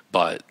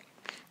 but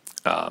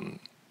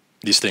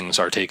these things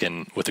are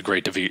taken with a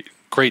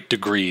great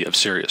degree of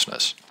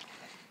seriousness.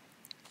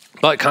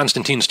 But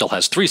Constantine still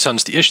has 3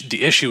 sons.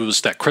 The issue is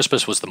that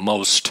Crispus was the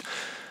most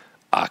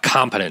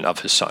competent of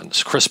his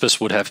sons.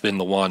 Crispus would have been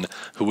the one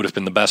who would have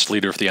been the best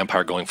leader of the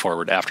empire going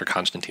forward after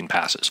Constantine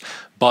passes.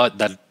 But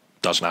that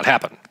does not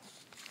happen.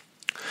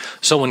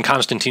 So when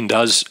Constantine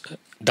does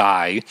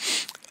die,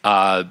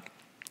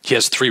 he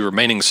has 3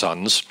 remaining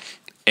sons,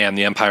 and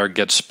the empire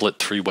gets split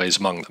 3 ways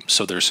among them.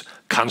 So there's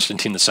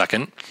Constantine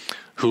II,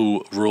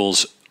 who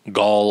rules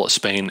Gaul,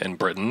 Spain, and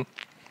Britain.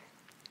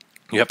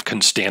 You have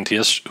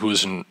Constantius,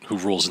 who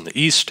rules in the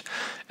east,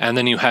 and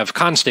then you have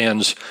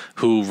Constans,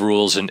 who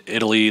rules in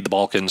Italy, the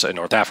Balkans, and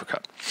North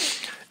Africa.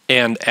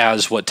 And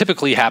as what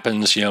typically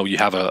happens, you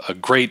have a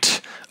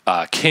great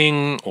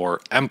king or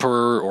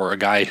emperor or a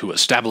guy who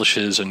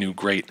establishes a new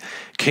great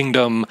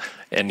kingdom,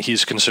 and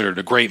he's considered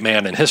a great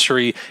man in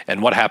history.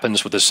 And what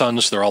happens with his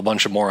sons? They're all a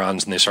bunch of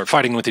morons, and they start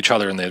fighting with each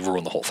other, and they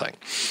ruin the whole thing.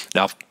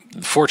 Now,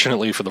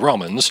 fortunately for the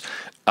Romans,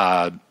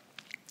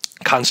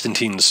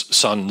 Constantine's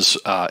sons'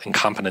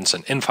 incompetence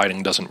and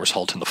infighting doesn't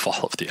result in the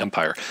fall of the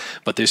empire,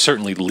 but they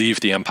certainly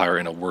leave the empire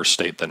in a worse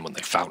state than when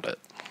they found it.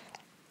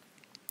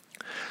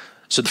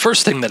 So the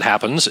first thing that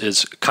happens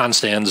is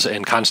Constans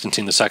and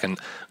Constantine II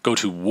go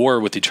to war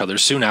with each other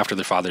soon after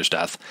their father's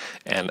death,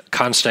 and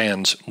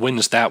Constans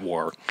wins that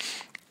war,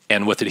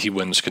 and with it he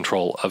wins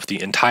control of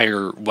the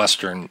entire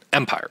Western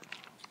Empire.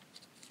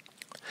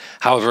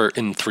 However,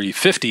 in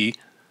 350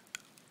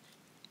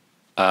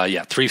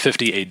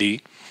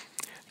 AD,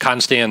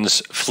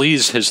 Constans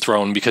flees his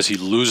throne because he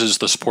loses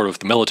the support of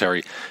the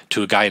military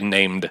to a guy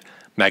named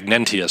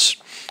Magnentius,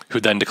 who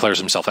then declares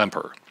himself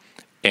emperor.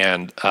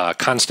 And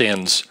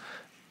Constans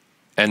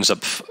ends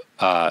up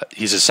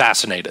he's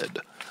assassinated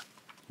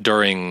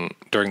during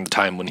the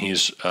time when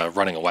he's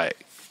running away.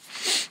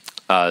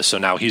 So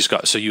now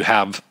so you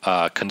have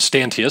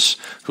Constantius,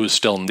 who is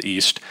still in the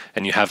east,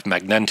 and you have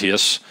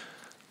Magnentius,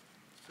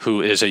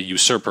 who is a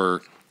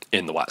usurper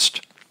in the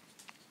west.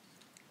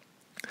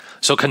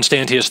 So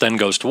Constantius then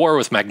goes to war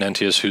with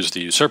Magnentius, who's the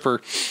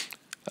usurper.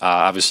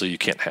 Obviously, you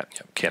can't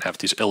have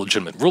these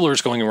illegitimate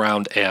rulers going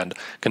around, and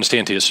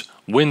Constantius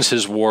wins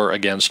his war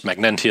against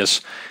Magnentius,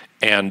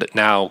 and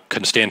now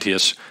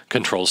Constantius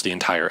controls the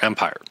entire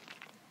empire.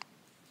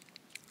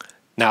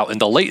 Now, in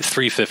the late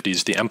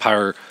 350s,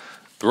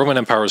 the Roman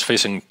Empire was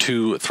facing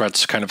two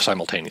threats kind of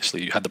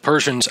simultaneously. You had the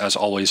Persians, as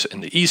always,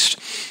 in the east,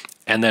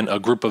 and then a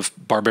group of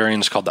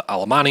barbarians called the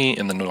Alemanni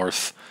in the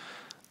north,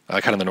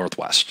 kind of the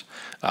northwest.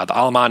 The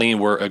Alemanni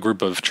were a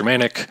group of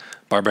Germanic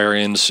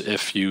barbarians.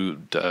 If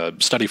you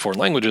study foreign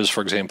languages,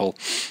 for example,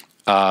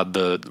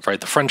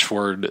 the French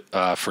word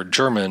for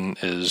German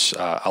is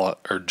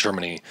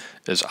Germany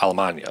is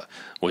Alemannia,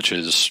 which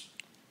is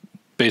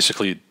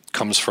basically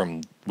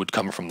would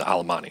come from the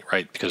Alemanni,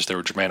 right? Because they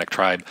were a Germanic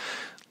tribe,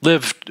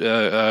 lived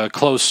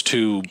close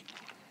to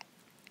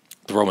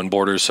the Roman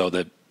borders, so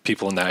that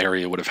people in that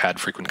area would have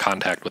had frequent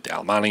contact with the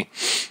Alemanni.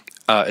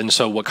 And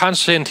so what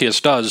Constantius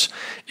does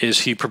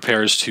is he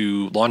prepares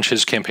to launch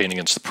his campaign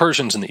against the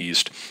Persians in the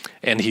east,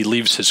 and he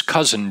leaves his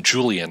cousin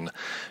Julian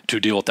to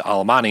deal with the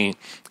Alemanni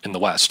in the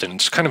west. And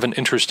it's kind of an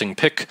interesting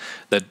pick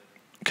that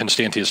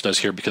Constantius does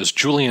here, because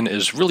Julian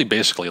is really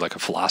basically like a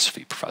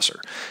philosophy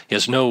professor. He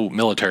has no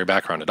military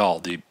background at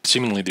all.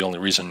 Seemingly the only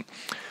reason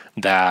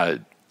that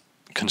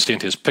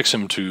Constantius picks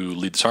him to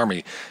lead this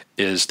army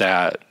is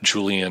that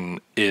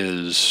Julian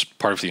is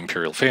part of the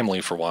imperial family,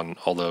 for one,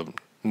 although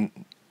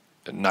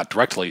not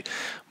directly,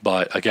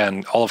 but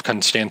again, all of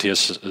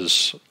Constantius,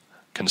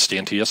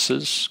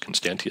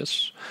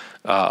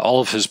 all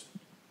of his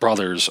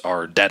brothers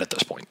are dead at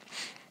this point.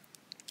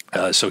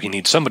 So he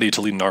needs somebody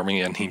to lead an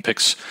army, and he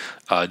picks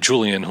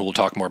Julian, who we'll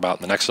talk more about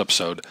in the next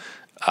episode,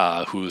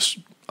 who's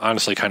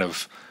honestly kind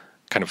of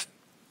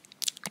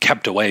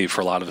kept away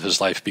for a lot of his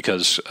life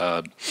because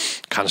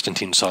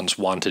Constantine's sons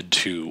wanted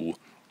to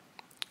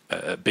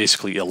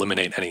basically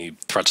eliminate any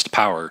threats to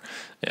power.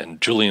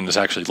 And Julian is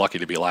actually lucky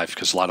to be alive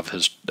because a lot of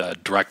his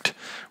direct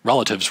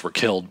relatives were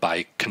killed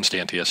by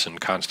Constantius and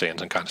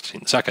Constans and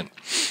Constantine II,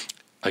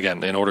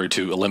 again, in order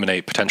to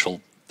eliminate potential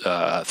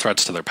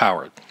threats to their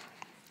power.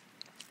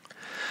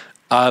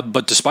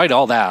 But despite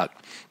all that,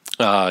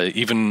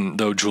 even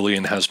though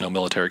Julian has no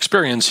military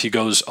experience, he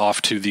goes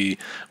off to the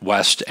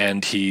west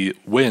and he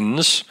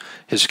wins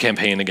his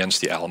campaign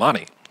against the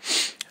Alemanni.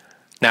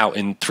 Now,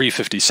 in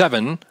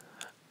 357,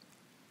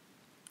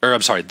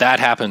 that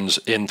happens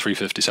in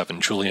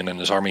 357. Julian and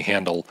his army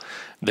handle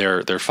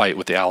their fight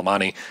with the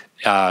Alemanni,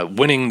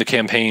 winning the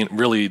campaign.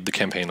 Really, the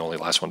campaign only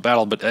lasts one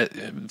battle, but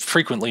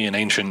frequently in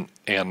ancient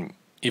and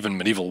even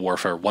medieval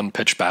warfare, one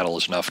pitched battle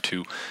is enough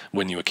to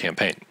win you a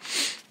campaign.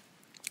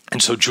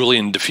 And so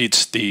Julian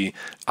defeats the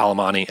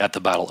Alemanni at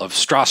the Battle of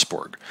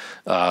Strasbourg,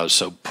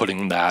 so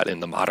putting that in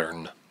the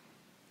modern,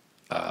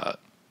 the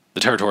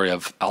territory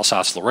of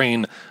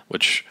Alsace-Lorraine,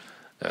 which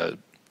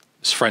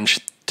is French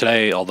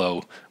today,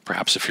 although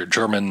perhaps if you're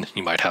German,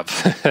 you might have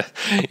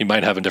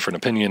a different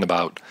opinion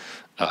about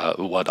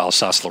what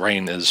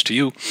Alsace-Lorraine is to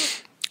you.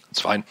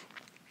 It's fine.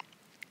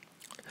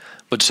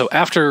 But so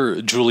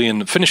after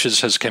Julian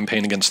finishes his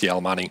campaign against the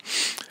Alemanni,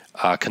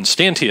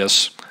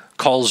 Constantius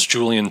calls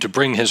Julian to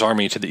bring his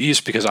army to the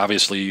east, because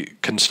obviously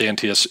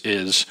Constantius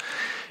is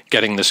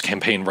getting this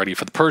campaign ready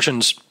for the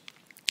Persians,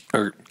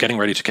 or getting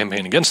ready to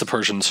campaign against the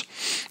Persians,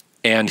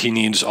 and he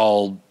needs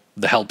all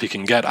the help he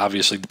can get.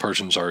 Obviously, the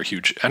Persians are a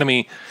huge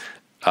enemy.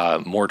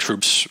 More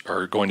troops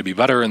are going to be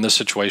better in this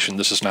situation.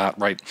 This is not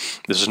right.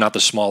 This is not the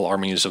small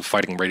armies of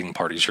fighting raiding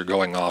parties. You're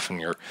going off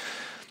and you're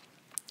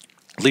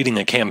leading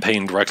a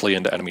campaign directly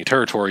into enemy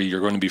territory.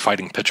 You're going to be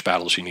fighting pitched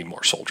battles. You need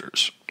more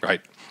soldiers,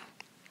 right?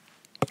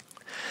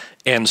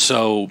 And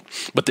so,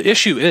 but the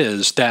issue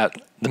is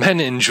that the men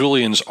in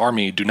Julian's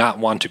army do not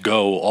want to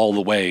go all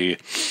the way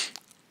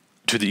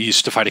to the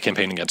east to fight a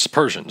campaign against the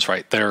Persians,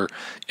 right? They're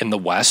in the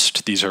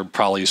west. These are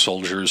probably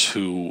soldiers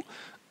who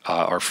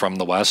are from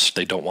the west.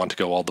 They don't want to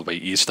go all the way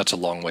east. That's a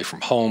long way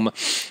from home.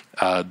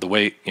 The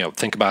way,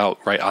 think about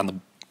right on the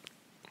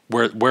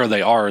where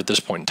they are at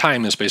this point in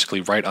time is basically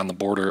right on the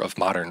border of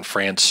modern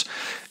France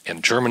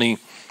and Germany.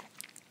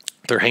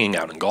 They're hanging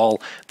out in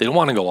Gaul. They don't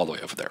want to go all the way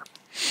over there.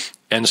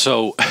 And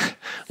so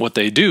what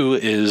they do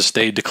is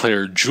they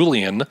declare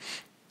Julian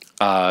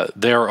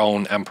their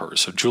own emperor.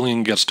 So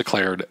Julian gets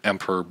declared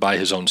emperor by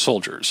his own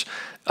soldiers.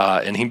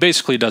 And he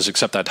basically does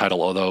accept that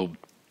title, although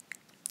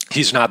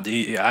he's not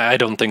I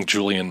don't think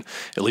Julian,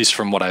 at least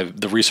from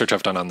the research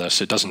I've done on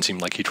this, it doesn't seem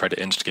like he tried to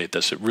instigate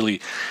this. It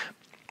really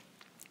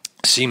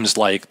seems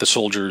like the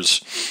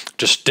soldiers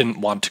just didn't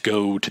want to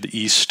go to the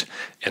east,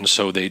 and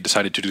so they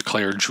decided to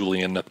declare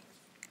Julian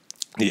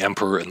the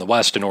emperor in the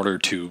west in order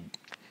to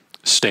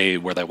stay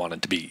where they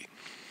wanted to be.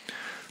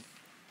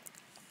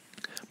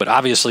 But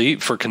obviously,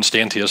 for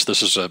Constantius,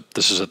 this is a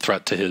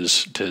threat to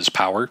his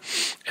power,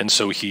 and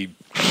so he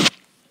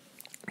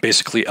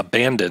basically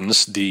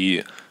abandons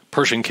the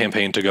Persian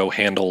campaign to go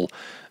handle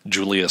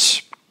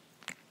Julius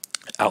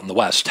out in the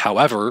west.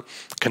 However,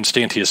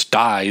 Constantius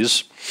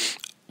dies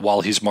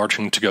while he's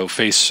marching to go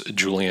face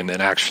Julian,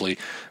 and actually,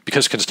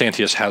 because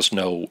Constantius has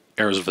no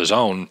heirs of his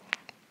own,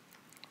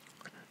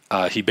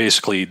 he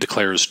basically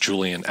declares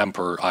Julian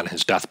emperor on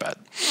his deathbed.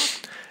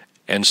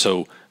 And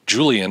so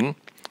Julian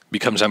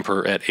becomes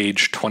emperor at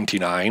age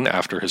 29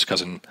 after his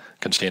cousin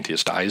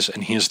Constantius dies,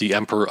 and he is the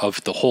emperor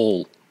of the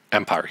whole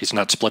empire. He's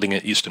not splitting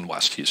it east and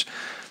west. He's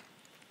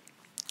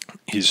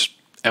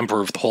emperor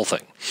of the whole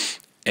thing.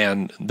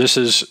 And this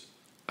is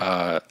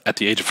at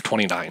the age of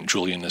 29.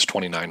 Julian is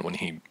 29 when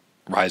he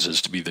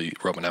rises to be the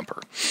Roman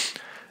emperor.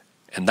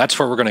 And that's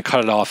where we're going to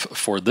cut it off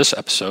for this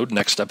episode.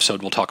 Next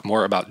episode, we'll talk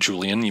more about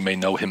Julian. You may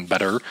know him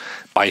better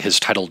by his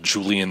title,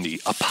 Julian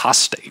the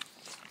Apostate.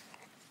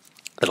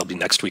 That'll be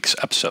next week's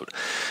episode.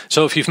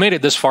 So if you've made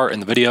it this far in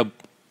the video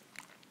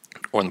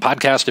or in the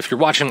podcast, if you're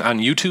watching on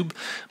YouTube,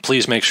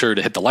 please make sure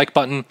to hit the like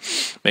button.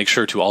 Make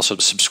sure to also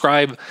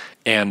subscribe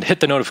and hit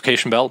the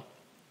notification bell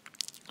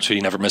so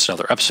you never miss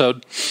another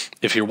episode.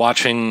 If you're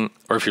watching,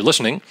 or if you're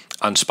listening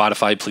on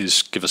Spotify,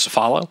 please give us a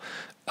follow.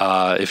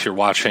 If you're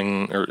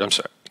watching, or I'm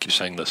sorry, I keep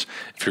saying this.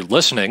 If you're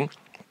listening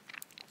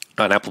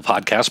on Apple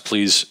Podcasts,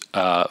 please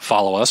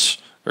follow us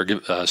or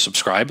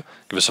subscribe.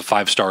 Give us a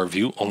 5-star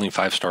review. Only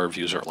 5-star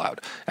reviews are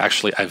allowed.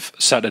 Actually, I've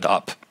set it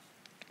up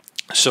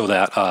so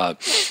that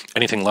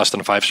anything less than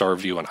a 5-star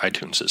review on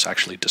iTunes is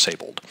actually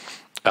disabled.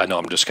 No,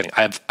 I'm just kidding.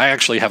 I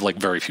actually have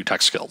very few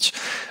tech skills.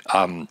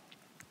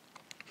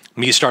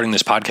 Me starting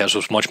this podcast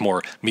was much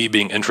more me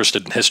being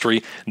interested in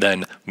history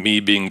than me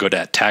being good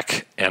at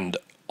tech and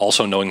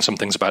also knowing some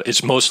things about it.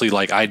 It's mostly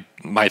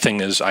my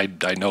thing is I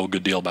know a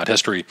good deal about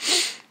history.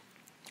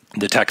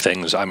 The tech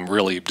things, I'm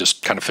really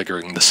just kind of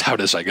figuring this out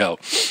as I go.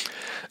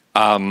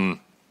 And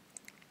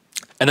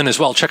then as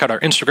well, check out our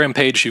Instagram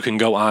page. You can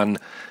go on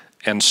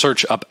and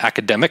search up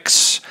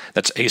academics.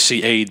 That's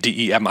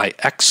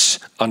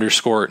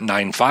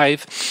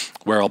ACADEMIX_95,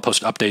 where I'll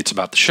post updates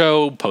about the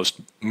show,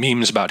 post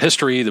memes about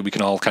history that we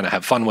can all kind of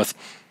have fun with.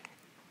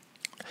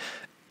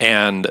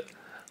 And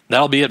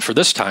that'll be it for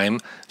this time.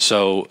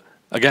 So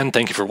again,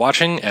 thank you for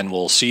watching, and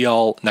we'll see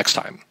y'all next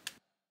time.